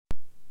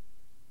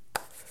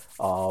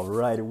All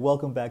right,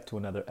 welcome back to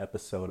another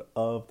episode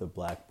of the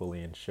Black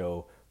Bullion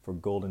Show for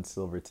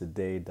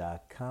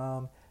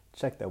goldandsilvertoday.com.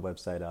 Check that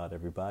website out,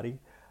 everybody.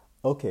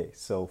 Okay,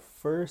 so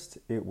first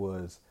it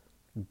was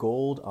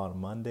gold on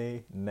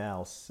Monday.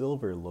 Now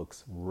silver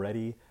looks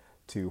ready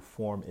to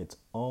form its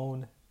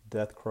own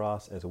death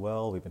cross as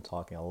well. We've been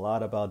talking a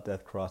lot about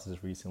death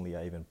crosses recently.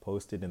 I even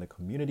posted in the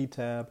community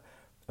tab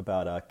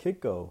about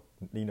Kitco,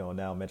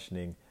 now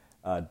mentioning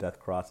death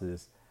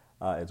crosses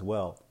as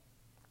well.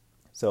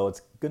 So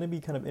it's going to be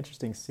kind of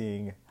interesting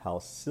seeing how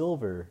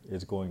silver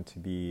is going to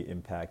be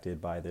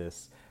impacted by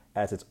this,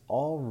 as it's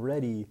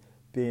already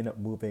been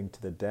moving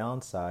to the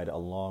downside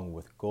along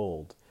with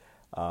gold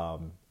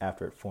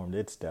after it formed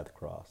its death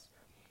cross.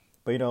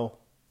 But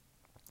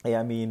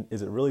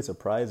is it really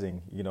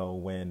surprising,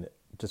 when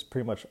just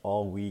pretty much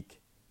all week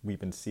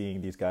we've been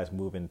seeing these guys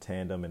move in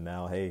tandem, and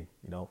now, hey,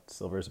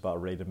 silver is about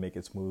ready to make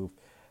its move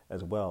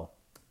as well.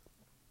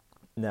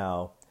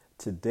 Now,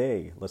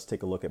 today, let's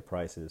take a look at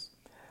prices.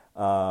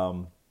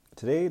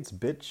 Today it's a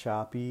bit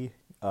choppy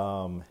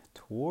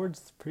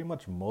towards pretty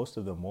much most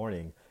of the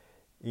morning.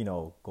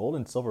 Gold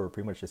and silver are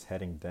pretty much just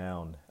heading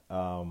down.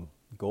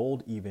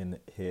 Gold even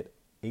hit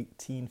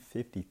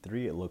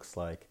 1853, it looks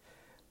like,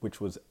 which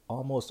was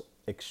almost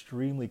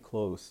extremely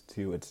close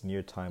to its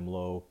near-time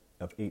low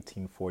of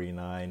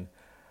 1849.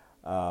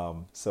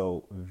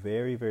 So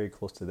very, very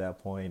close to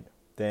that point.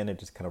 Then it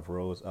just kind of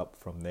rose up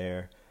from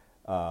there.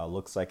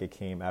 Looks like it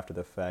came after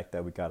the fact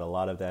that we got a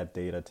lot of that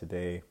data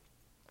today.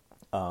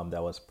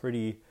 That was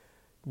pretty,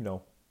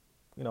 not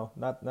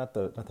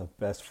the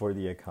best for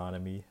the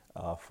economy.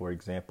 For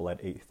example,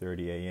 at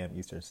 8:30 a.m.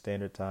 Eastern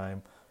Standard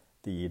Time,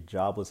 the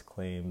jobless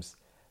claims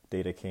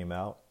data came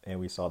out, and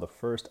we saw the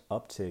first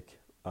uptick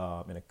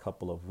in a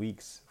couple of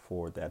weeks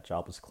for that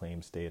jobless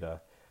claims data.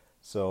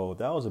 So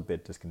that was a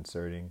bit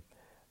disconcerting.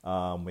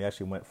 We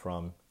actually went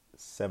from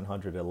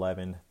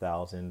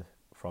 711,000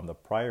 from the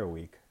prior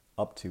week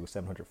up to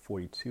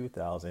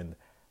 742,000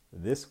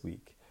 this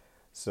week.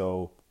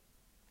 So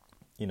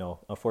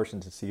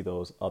unfortunate to see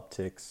those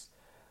upticks.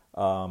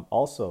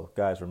 Also,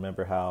 guys,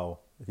 remember how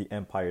the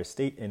Empire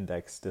State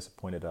Index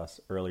disappointed us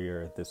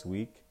earlier this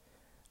week,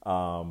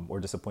 or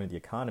disappointed the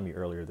economy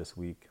earlier this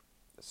week.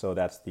 So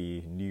that's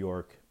the New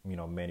York,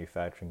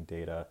 manufacturing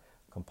data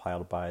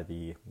compiled by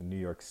the New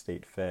York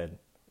State Fed.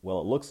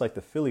 Well, it looks like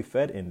the Philly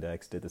Fed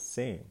Index did the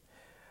same,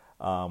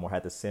 or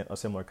had a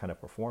similar kind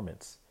of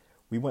performance.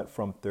 We went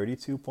from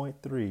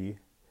 32.3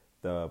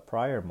 the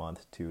prior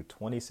month to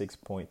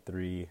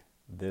 26.3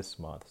 this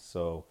month.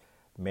 So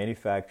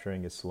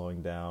manufacturing is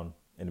slowing down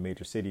in the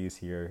major cities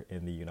here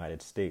in the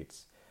United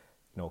States.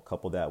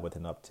 Couple that with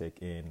an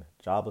uptick in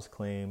jobless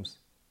claims,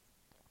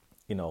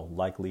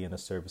 likely in the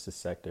services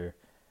sector.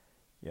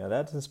 Yeah,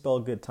 that doesn't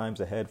spell good times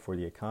ahead for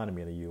the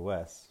economy in the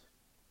US.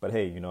 But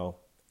hey,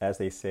 as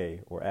they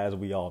say, or as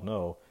we all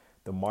know,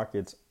 the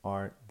markets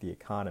aren't the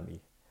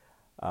economy.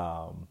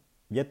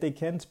 Yet they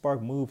can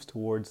spark moves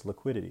towards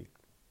liquidity.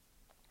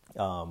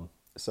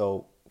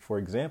 So for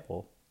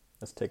example,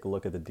 let's take a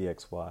look at the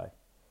DXY.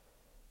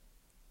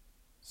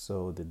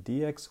 So the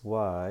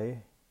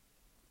DXY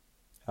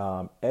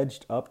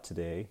edged up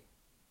today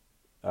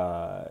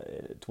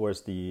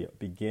towards the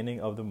beginning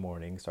of the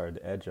morning, started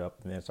to edge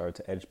up, and then started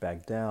to edge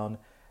back down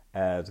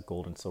as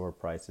gold and silver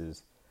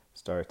prices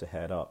started to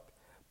head up.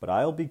 But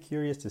I'll be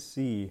curious to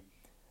see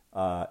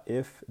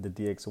if the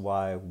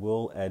DXY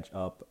will edge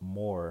up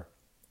more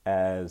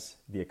as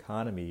the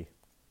economy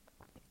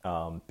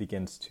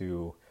begins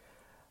to,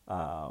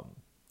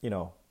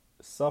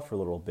 suffer a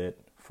little bit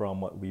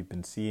from what we've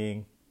been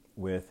seeing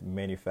with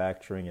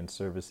manufacturing and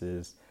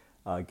services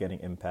getting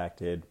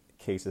impacted,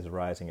 cases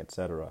rising,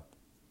 etc.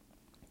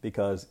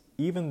 Because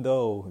even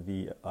though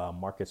the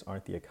markets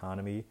aren't the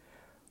economy,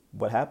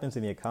 what happens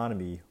in the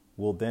economy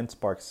will then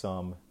spark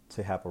some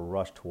to have a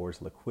rush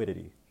towards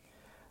liquidity.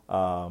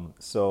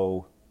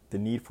 So the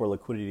need for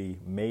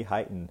liquidity may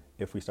heighten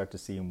if we start to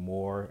see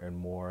more and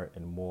more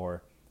and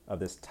more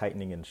of this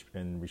tightening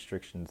and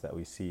restrictions that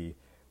we see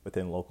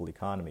within local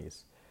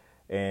economies.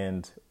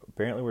 And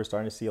apparently we're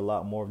starting to see a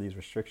lot more of these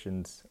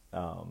restrictions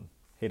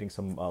hitting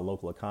some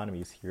local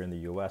economies here in the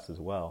US as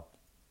well.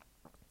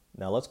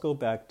 Now let's go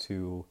back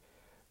to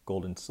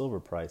gold and silver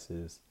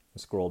prices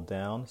and scroll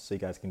down so you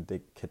guys can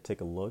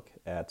take a look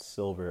at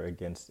silver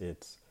against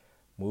its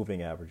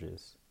moving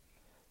averages.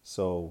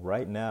 So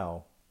right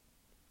now,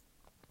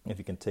 if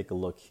you can take a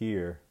look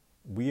here,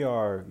 we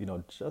are,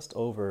 just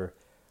over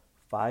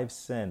 5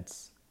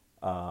 cents,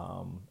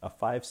 a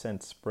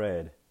 5-cent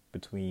spread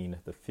between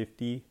the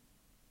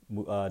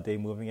 50-day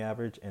moving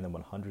average and the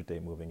 100-day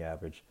moving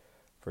average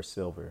for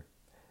silver.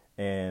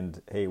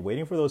 And hey,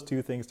 waiting for those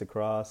two things to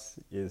cross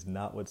is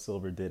not what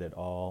silver did at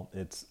all.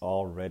 It's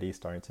already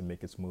starting to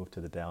make its move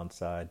to the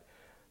downside.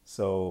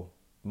 So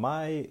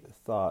my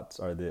thoughts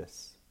are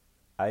this.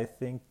 I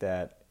think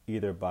that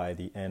either by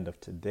the end of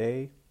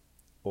today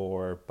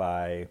or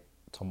by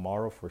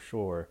tomorrow for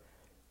sure,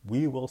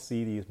 we will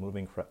see these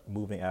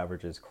moving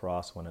averages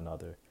cross one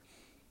another.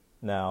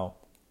 Now,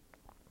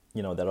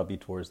 That'll be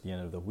towards the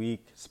end of the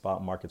week.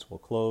 Spot markets will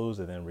close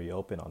and then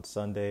reopen on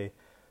Sunday.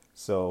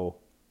 So,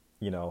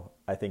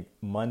 I think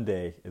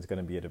Monday is going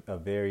to be a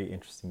very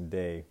interesting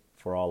day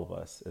for all of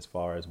us as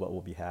far as what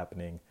will be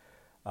happening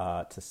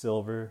to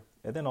silver,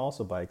 and then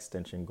also by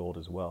extension gold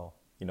as well.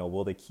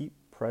 Will they keep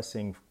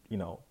pressing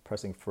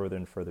further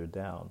and further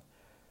down?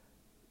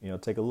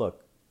 Take a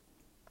look.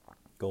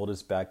 Gold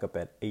is back up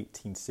at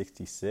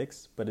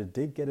 1866, but it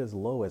did get as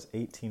low as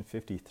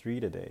 1853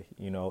 today.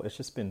 It's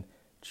just been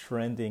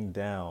trending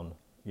down,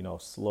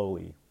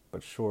 slowly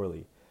but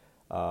surely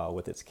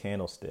with its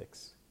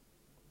candlesticks.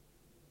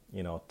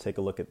 Take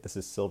a look at, this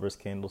is silver's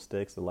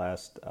candlesticks the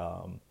last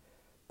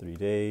 3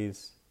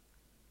 days.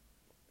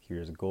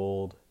 Here's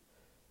gold.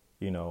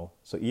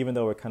 So even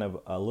though we're kind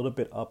of a little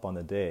bit up on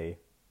the day,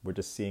 we're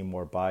just seeing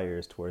more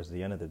buyers towards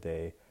the end of the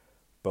day,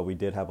 but we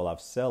did have a lot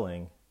of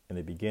selling in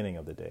the beginning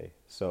of the day.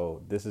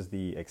 So this is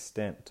the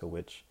extent to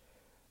which,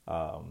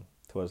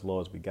 to as low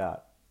as we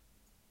got.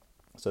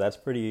 So that's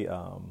pretty,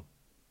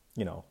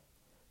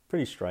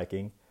 pretty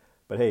striking.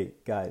 But hey,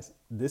 guys,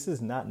 this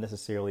is not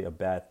necessarily a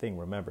bad thing.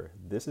 Remember,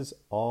 this is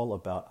all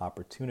about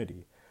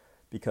opportunity,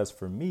 because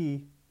for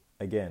me,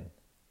 again,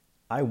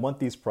 I want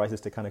these prices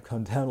to kind of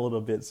come down a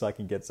little bit so I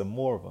can get some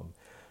more of them.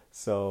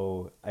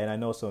 So, and I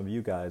know some of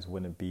you guys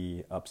wouldn't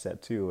be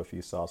upset too if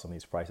you saw some of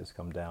these prices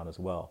come down as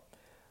well.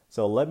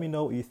 So let me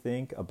know what you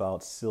think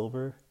about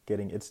silver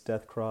getting its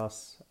death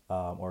cross,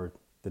 or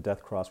the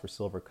death cross for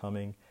silver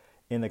coming,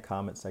 in the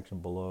comment section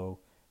below.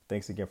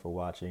 Thanks again for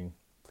watching.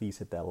 Please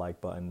hit that like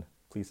button.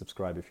 Please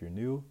subscribe if you're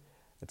new.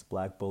 It's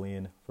Black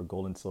Bullion for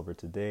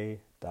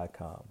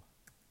goldandsilvertoday.com.